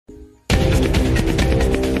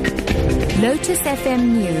Lotus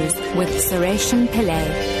FM News with Sureshan Pillay.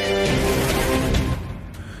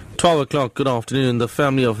 12 o'clock, good afternoon. The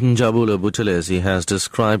family of Njabulo Buthelezi has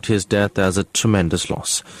described his death as a tremendous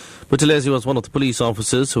loss. Buthelezi was one of the police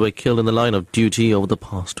officers who were killed in the line of duty over the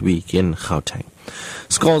past week in Gauteng.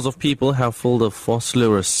 Scores of people have filled the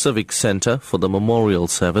Vosloorus Civic Centre for the memorial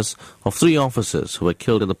service of 3 officers who were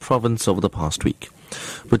killed in the province over the past week.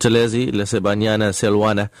 Buthelezi, Lesebanyana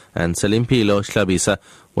Selwana and Selimpilo Shlabisa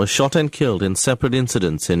were shot and killed in separate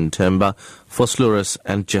incidents in Temba, Vosloorus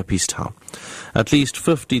and Jeppies Town. At least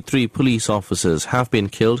 53 police officers have been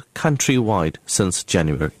killed countrywide since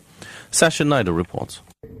January. Sasha Naidu reports.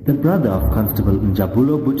 The brother of Constable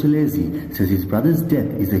Njabulo Buthelezi says his brother's death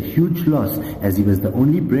is a huge loss as he was the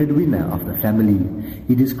only breadwinner of the family.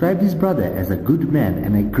 He described his brother as a good man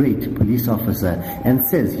and a great police officer and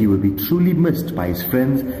says he will be truly missed by his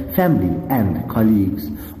friends, family and colleagues.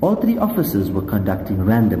 All 3 officers were conducting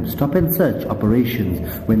random stop-and-search operations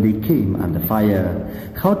when they came under fire.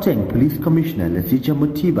 Gauteng Police Commissioner Lesija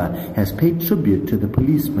Mutiba has paid tribute to the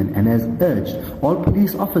policemen and has urged all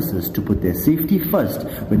police officers to put their safety first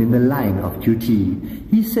when in the line of duty.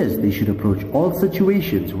 He says they should approach all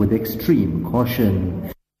situations with extreme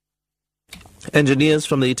caution. Engineers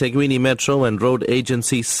from the eThekwini Metro and Road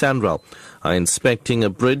Agency SANRAL are inspecting a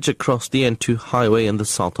bridge across the N2 highway in the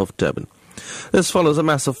south of Durban. This follows a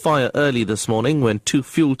massive fire early this morning when 2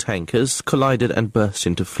 fuel tankers collided and burst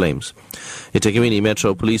into flames. eThekwini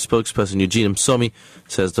Metro Police spokesperson Eugene Msomi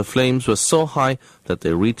says the flames were so high that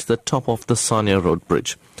they reached the top of the Sanya Road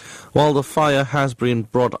Bridge. While the fire has been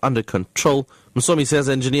brought under control, Msomi says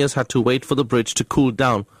engineers had to wait for the bridge to cool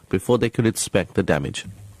down before they could inspect the damage.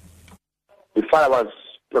 The fire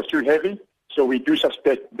was too heavy, so we do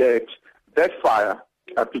suspect that fire,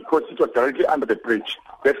 because it was directly under the bridge,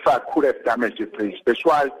 that fire could have damaged the bridge. That's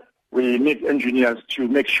why we need engineers to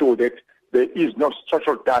make sure that there is no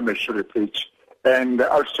structural damage to the bridge. And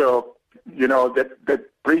also, that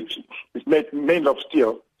bridge is made mainly of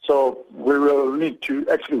steel. So we will need to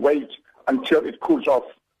actually wait until it cools off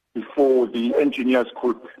before the engineers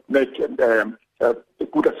could make a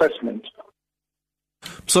good assessment.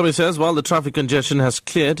 Msomi says while the traffic congestion has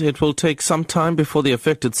cleared, it will take some time before the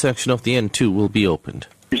affected section of the N2 will be opened.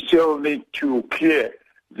 We still need to clear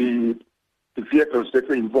the vehicles that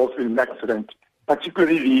were involved in the accident,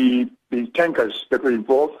 particularly the tankers that were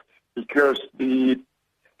involved, because the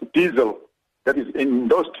diesel that is in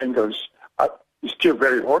those tankers is still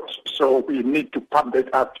very hot, so we need to pump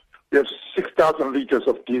it up. We have 6,000 liters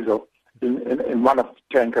of diesel in one of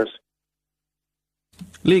the tankers.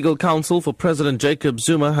 Legal counsel for President Jacob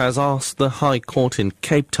Zuma has asked the High Court in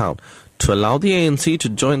Cape Town to allow the ANC to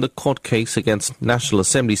join the court case against National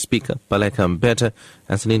Assembly Speaker Baleka Mbete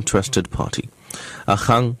as an interested party.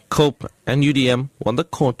 Ahang, COPE and UDM want the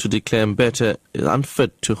court to declare Mbete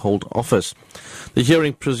unfit to hold office. The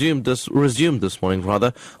hearing resumed this morning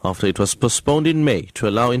after it was postponed in May to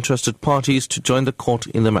allow interested parties to join the court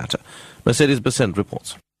in the matter. Mercedes Besant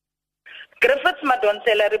reports. Griffiths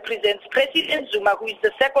Madonsela represents President Zuma, who is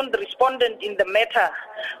the second respondent in the matter.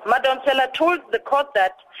 Madonsela told the court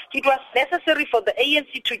that it was necessary for the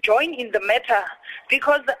ANC to join in the matter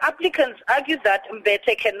because the applicants argue that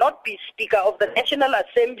Mbete cannot be Speaker of the National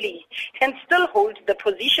Assembly and still hold the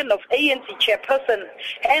position of ANC chairperson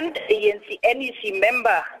and ANC NEC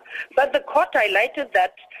member. But the court highlighted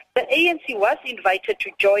that the ANC was invited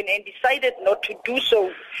to join and decided not to do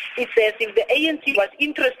so. It says if the ANC was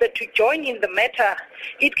interested to join in the matter,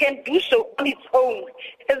 it can do so on its own,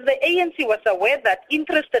 as the ANC was aware that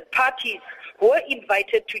interested parties were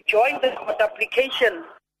invited to join the court application.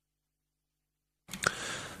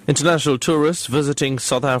 International tourists visiting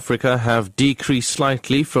South Africa have decreased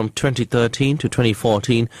slightly from 2013 to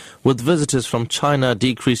 2014, with visitors from China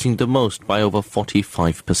decreasing the most by over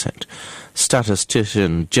 45%.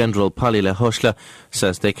 Statistician General Palile Hoshla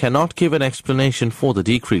says they cannot give an explanation for the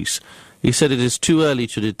decrease. He said it is too early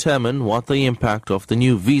to determine what the impact of the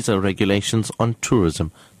new visa regulations on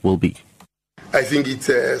tourism will be. I think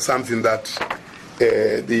it's something that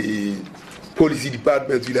the policy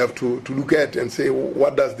departments will have to look at and say,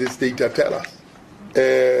 what does this data tell us?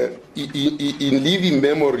 In living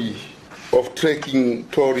memory of tracking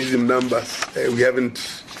tourism numbers, we haven't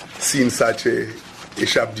seen such a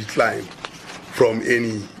sharp decline from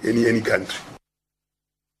any country.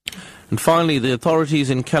 And finally, the authorities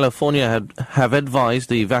in California have advised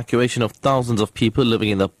the evacuation of thousands of people living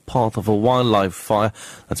in the path of a wildlife fire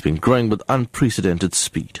that's been growing with unprecedented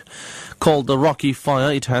speed. Called the Rocky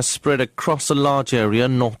Fire, it has spread across a large area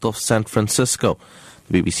north of San Francisco.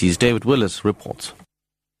 The BBC's David Willis reports.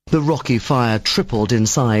 The Rocky fire tripled in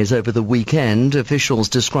size over the weekend. Officials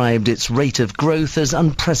described its rate of growth as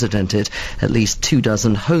unprecedented. At least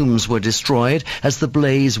 24 homes were destroyed as the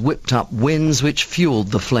blaze whipped up winds which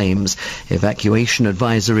fueled the flames. Evacuation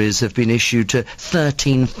advisories have been issued to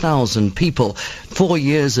 13,000 people. 4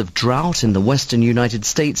 years of drought in the western United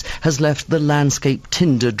States has left the landscape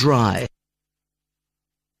tinder dry.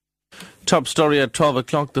 Top story at 12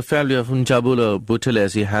 o'clock. The family of Njabulo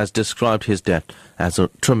Buthelezi has described his death as a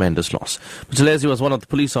tremendous loss. Buthelezi was one of the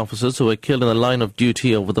police officers who were killed in the line of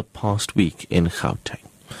duty over the past week in Gauteng.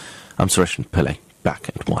 I'm Suresh Pillay, back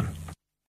at 1.